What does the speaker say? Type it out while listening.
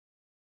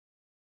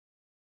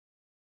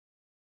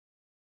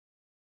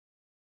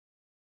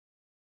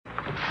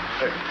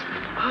Hey.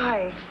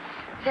 Hi.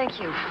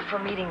 Thank you for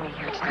meeting me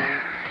here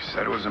tonight. You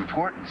said it was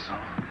important, so...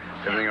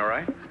 Everything all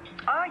right?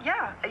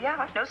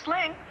 Yeah. No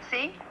sling.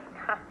 See?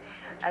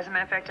 As a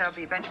matter of fact, I'll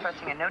be bench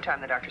pressing in no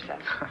time, the doctor said.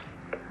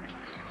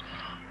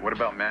 What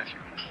about Matthew?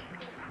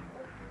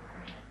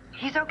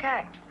 He's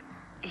okay.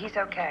 He's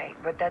okay,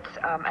 but that's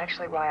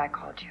actually why I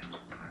called you.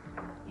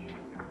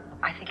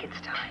 I think it's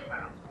time,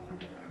 Bo.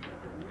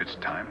 It's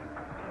time?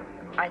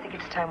 I think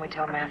it's time we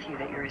tell Matthew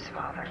that you're his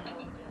father.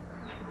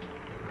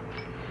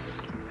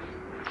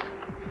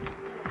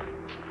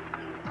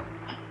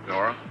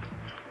 Nora?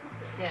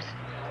 Yes.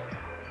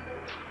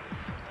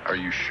 Are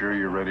you sure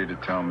you're ready to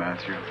tell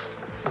Matthew?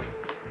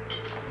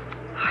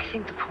 I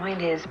think the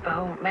point is,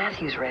 Bo,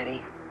 Matthew's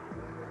ready.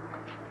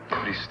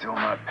 But he's still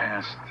not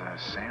past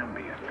Sam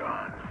being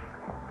gone.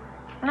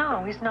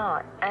 No, he's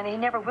not, and he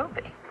never will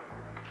be.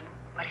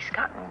 But he's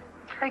gotten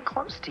very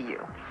close to you.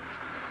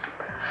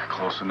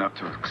 Close enough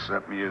to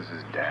accept me as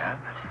his dad?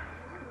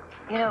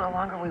 You know, the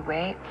longer we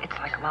wait, it's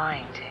like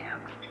lying to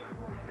him.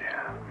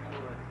 Yeah.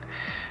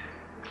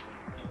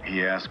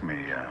 He asked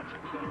me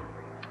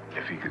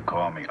if he could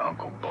call me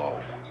Uncle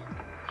Bo.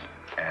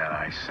 And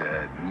I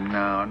said,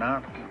 no,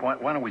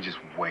 why don't we just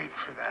wait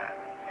for that?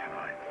 You know,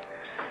 I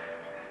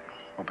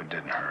hope it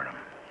didn't hurt him.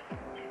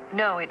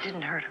 No, it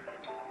didn't hurt him.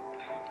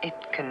 It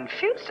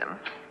confused him,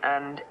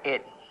 and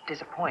it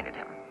disappointed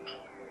him.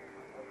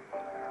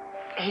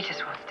 He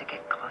just wants to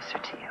get closer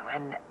to you,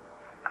 and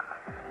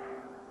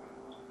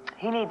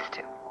he needs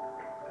to.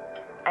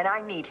 And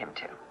I need him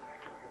to.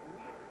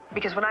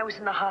 Because when I was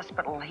in the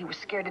hospital, he was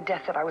scared to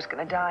death that I was going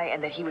to die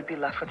and that he would be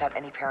left without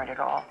any parent at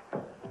all.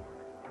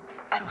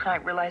 And when I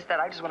realized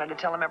that, I just wanted to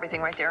tell him everything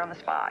right there on the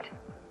spot.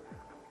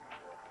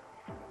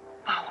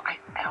 Oh,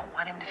 I don't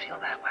want him to feel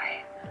that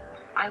way.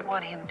 I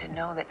want him to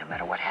know that no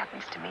matter what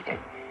happens to me, that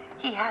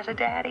he has a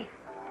daddy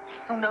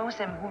who knows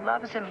him, who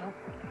loves him,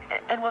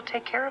 and will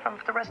take care of him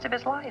for the rest of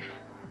his life.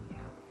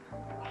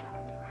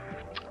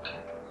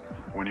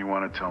 When do you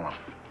want to tell him?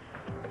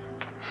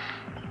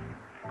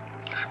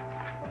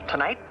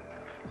 Tonight?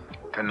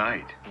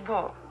 Tonight?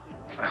 Well...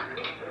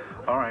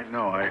 All right,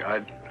 no,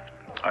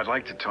 I'd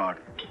like to talk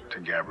to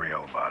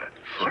Gabrielle about it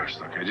first,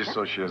 sure. Okay? Just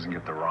so she doesn't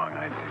get the wrong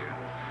idea.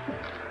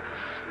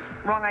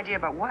 Wrong idea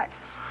about what?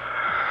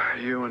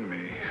 You and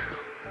me.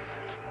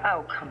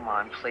 Oh, come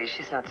on, please.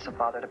 She's not so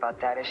bothered about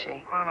that, is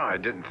she? Well, no, I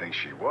didn't think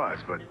she was,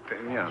 but,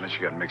 then she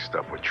got mixed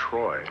up with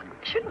Troy.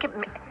 Shouldn't get...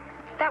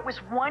 That was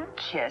one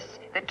kiss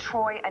that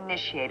Troy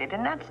initiated,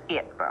 and that's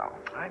it, Bo.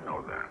 I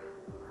know that.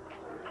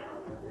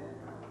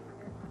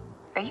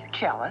 Are you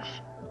jealous?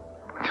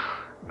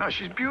 No,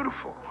 she's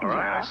beautiful, all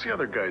right? Yeah. I see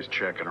other guys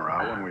checking her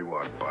out when we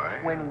walk by.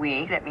 When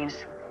that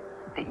means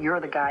that you're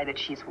the guy that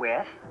she's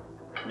with?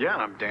 Yeah,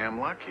 and I'm damn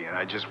lucky, and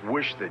I just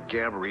wish that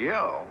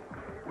Gabrielle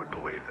would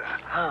believe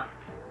that. Huh.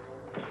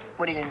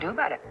 What are you going to do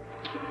about it?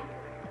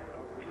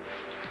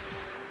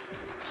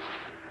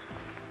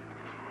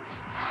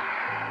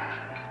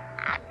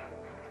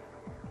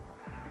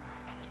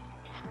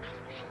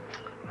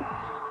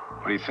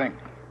 What do you think?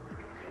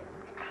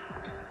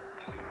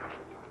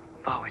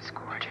 Oh, it's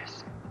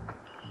gorgeous.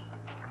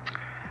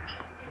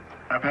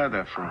 I've had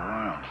that for a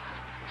while.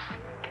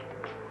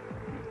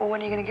 Well,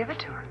 when are you going to give it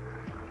to her?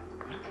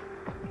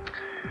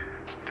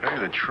 Tell you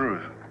the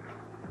truth,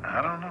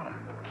 I don't know.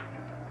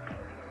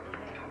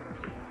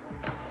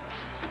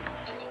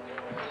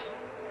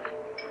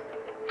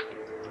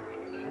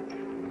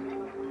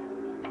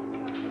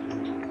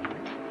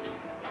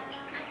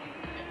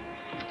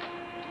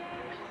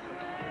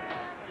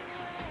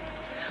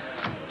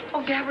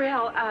 Oh,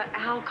 Gabrielle,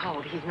 Al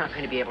called. He's not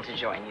going to be able to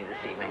join you this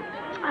evening.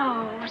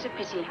 Oh, what a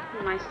pity.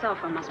 My cell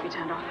phone must be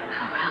turned off.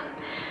 Oh, well.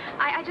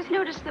 I just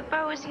noticed that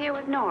Bo is here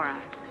with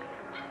Nora.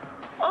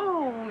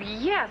 Oh,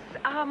 yes.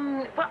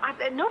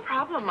 No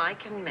problem. I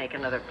can make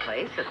another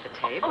place at the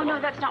table. Oh, no,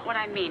 that's not what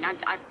I mean.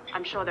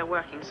 I'm sure they're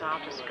working, so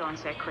I'll just go and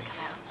say a quick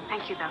hello.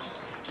 Thank you, though.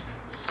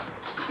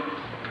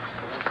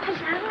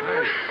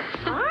 Hello.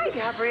 Hi,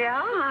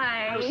 Gabrielle.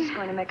 Hi. I was just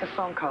going to make a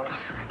phone call.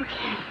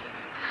 Okay.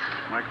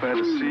 Am I glad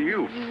to see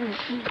you?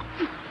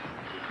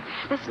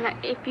 Listen,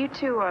 if you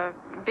two are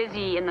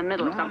busy in the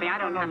middle of something, I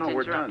don't have to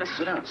we're interrupt.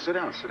 done.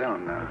 Sit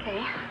down now.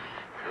 Okay.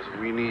 Because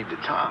we need to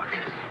talk.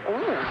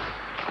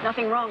 Oh,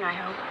 nothing wrong, I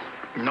hope.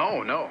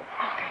 No.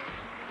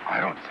 I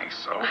don't think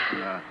so.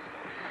 And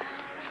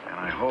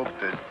I hope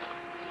that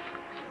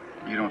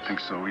you don't think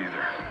so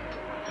either.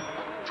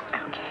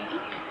 Okay.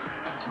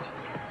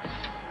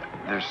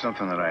 There's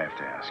something that I have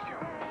to ask you.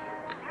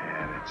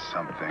 And it's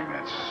something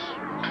that's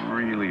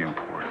really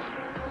important.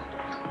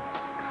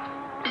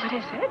 What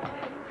is it?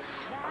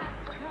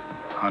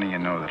 Honey, you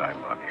know that I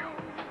love you.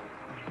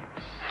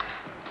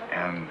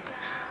 And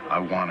I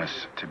want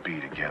us to be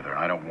together.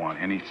 I don't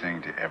want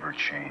anything to ever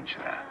change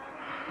that.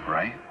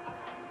 Right?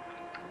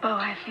 Oh,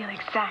 I feel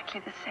exactly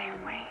the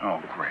same way.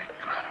 Oh, great.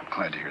 Good. I'm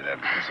glad to hear that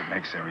because it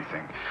makes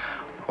everything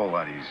a whole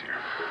lot easier.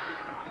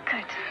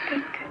 Good.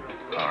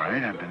 All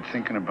right, I've been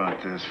thinking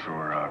about this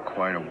for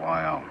quite a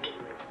while.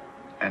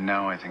 And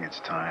now I think it's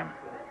time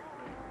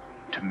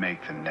to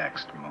make the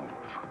next move.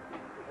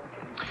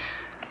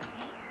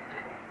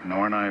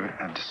 Nora and I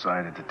have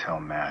decided to tell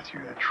Matthew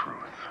the truth.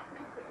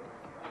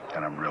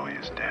 That I'm really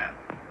his dad.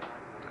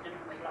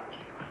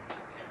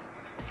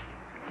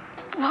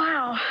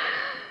 Wow.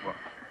 Well,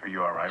 are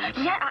you all right with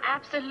that? Yeah,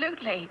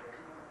 absolutely.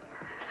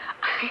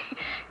 I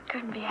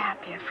couldn't be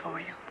happier for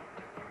you.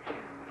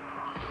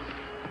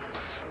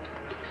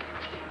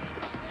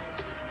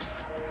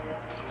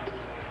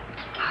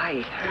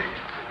 Hi.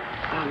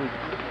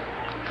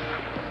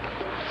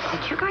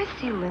 Did you guys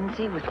see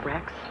Lindsay with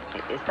Rex?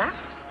 Is that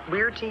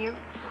weird to you?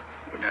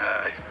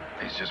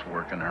 He's just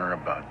working her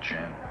about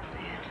Jen.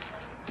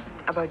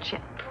 About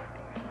Jen?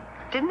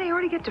 Didn't they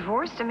already get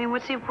divorced? I mean,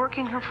 what's he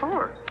working her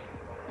for?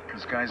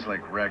 Because guys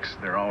like Rex,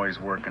 they're always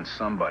working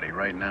somebody.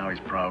 Right now, he's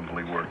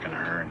probably working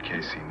her in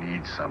case he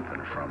needs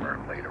something from her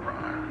later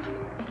on.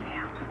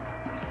 Yeah.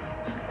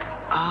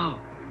 Oh.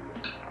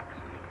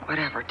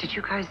 Whatever. Did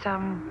you guys,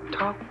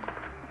 talk?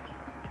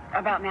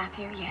 About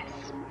Matthew,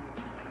 yes.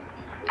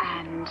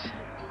 And,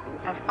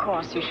 of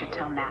course, you should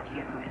tell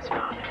Matthew who his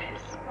father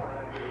is.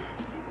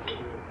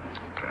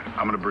 Okay,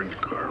 I'm gonna bring the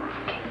car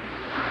around.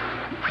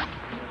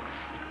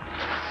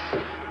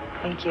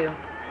 Thank you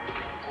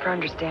for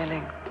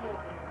understanding.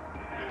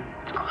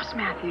 Of course,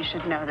 Matthew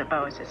should know that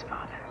Bo is his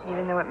father.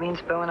 Even though it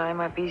means Bo and I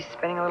might be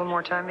spending a little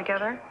more time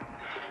together?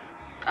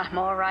 I'm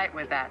all right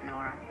with that,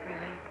 Nora.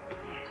 Really?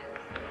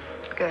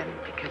 Good,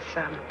 because,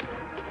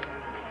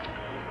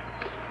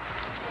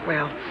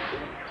 well,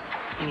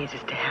 he needs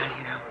his dad,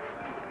 you know.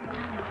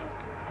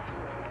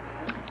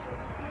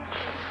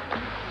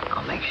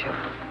 I'll make sure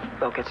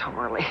Bo gets home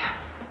early.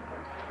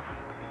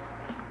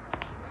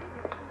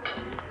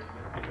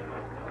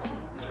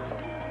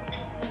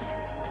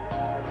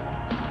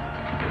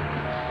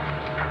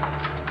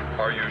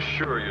 Are you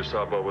sure you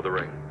saw Bo with the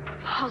ring?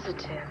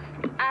 Positive.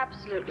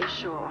 Absolutely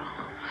sure.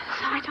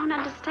 I don't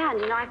understand.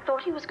 You know, I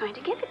thought he was going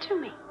to give it to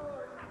me.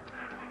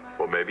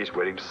 Well, maybe he's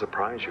waiting to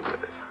surprise you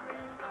with it.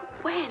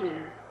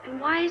 When? And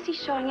why is he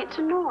showing it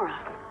to Nora?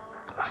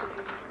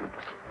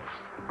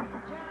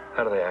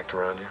 How do they act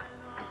around you?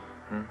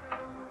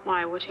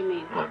 Why? What do you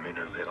mean? I mean,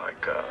 are they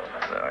like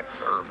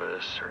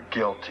nervous or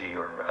guilty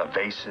or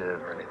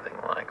evasive or anything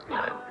like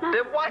that? No.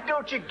 Then why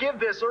don't you give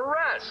this a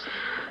rest?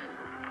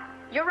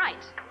 You're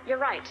right. You're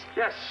right.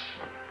 Yes.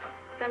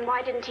 Then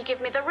why didn't he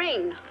give me the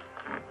ring?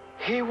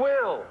 He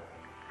will.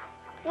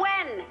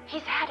 When?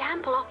 He's had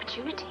ample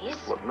opportunities.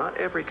 Look, not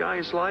every guy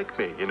is like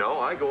me. You know,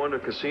 I go into a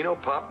casino,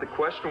 pop the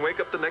question,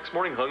 wake up the next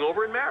morning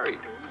hungover and married.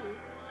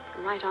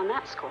 Right on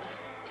that score.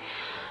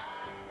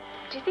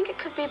 Do you think it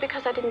could be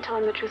because I didn't tell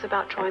him the truth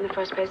about Troy in the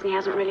first place and he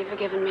hasn't really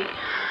forgiven me?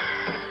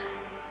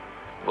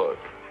 Look,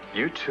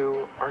 you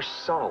two are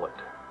solid.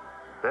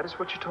 That is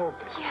what you told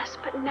me. Yes,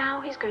 but now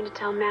he's going to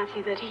tell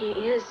Matthew that he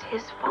is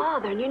his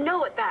father. And you know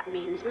what that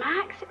means,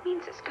 Max. It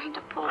means it's going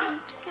to pull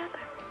them together.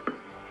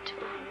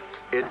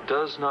 It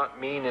does not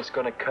mean it's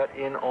going to cut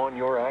in on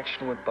your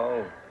action with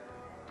Bo.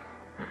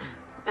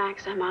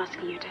 Max, I'm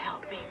asking you to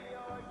help me.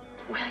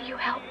 Will you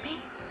help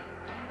me?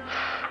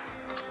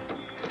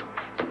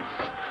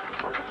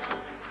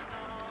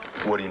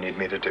 What do you need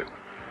me to do?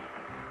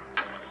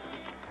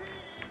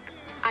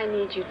 I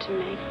need you to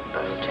make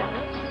Bo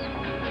jealous.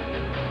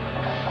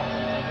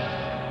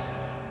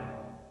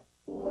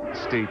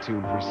 Stay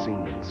tuned for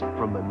scenes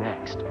from the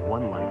next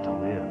One Life to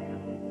Live.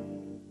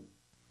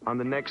 On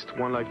the next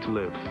One Life to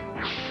Live.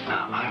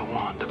 I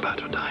want a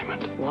better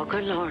diamond.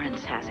 Walker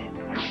Lawrence has it.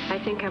 I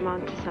think I'm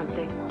onto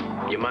something.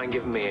 You mind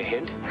giving me a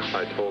hint?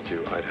 I told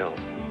you I'd help.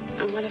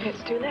 And what if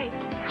it's too late?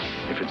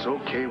 If it's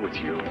okay with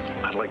you,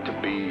 I'd like to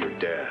be your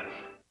dad.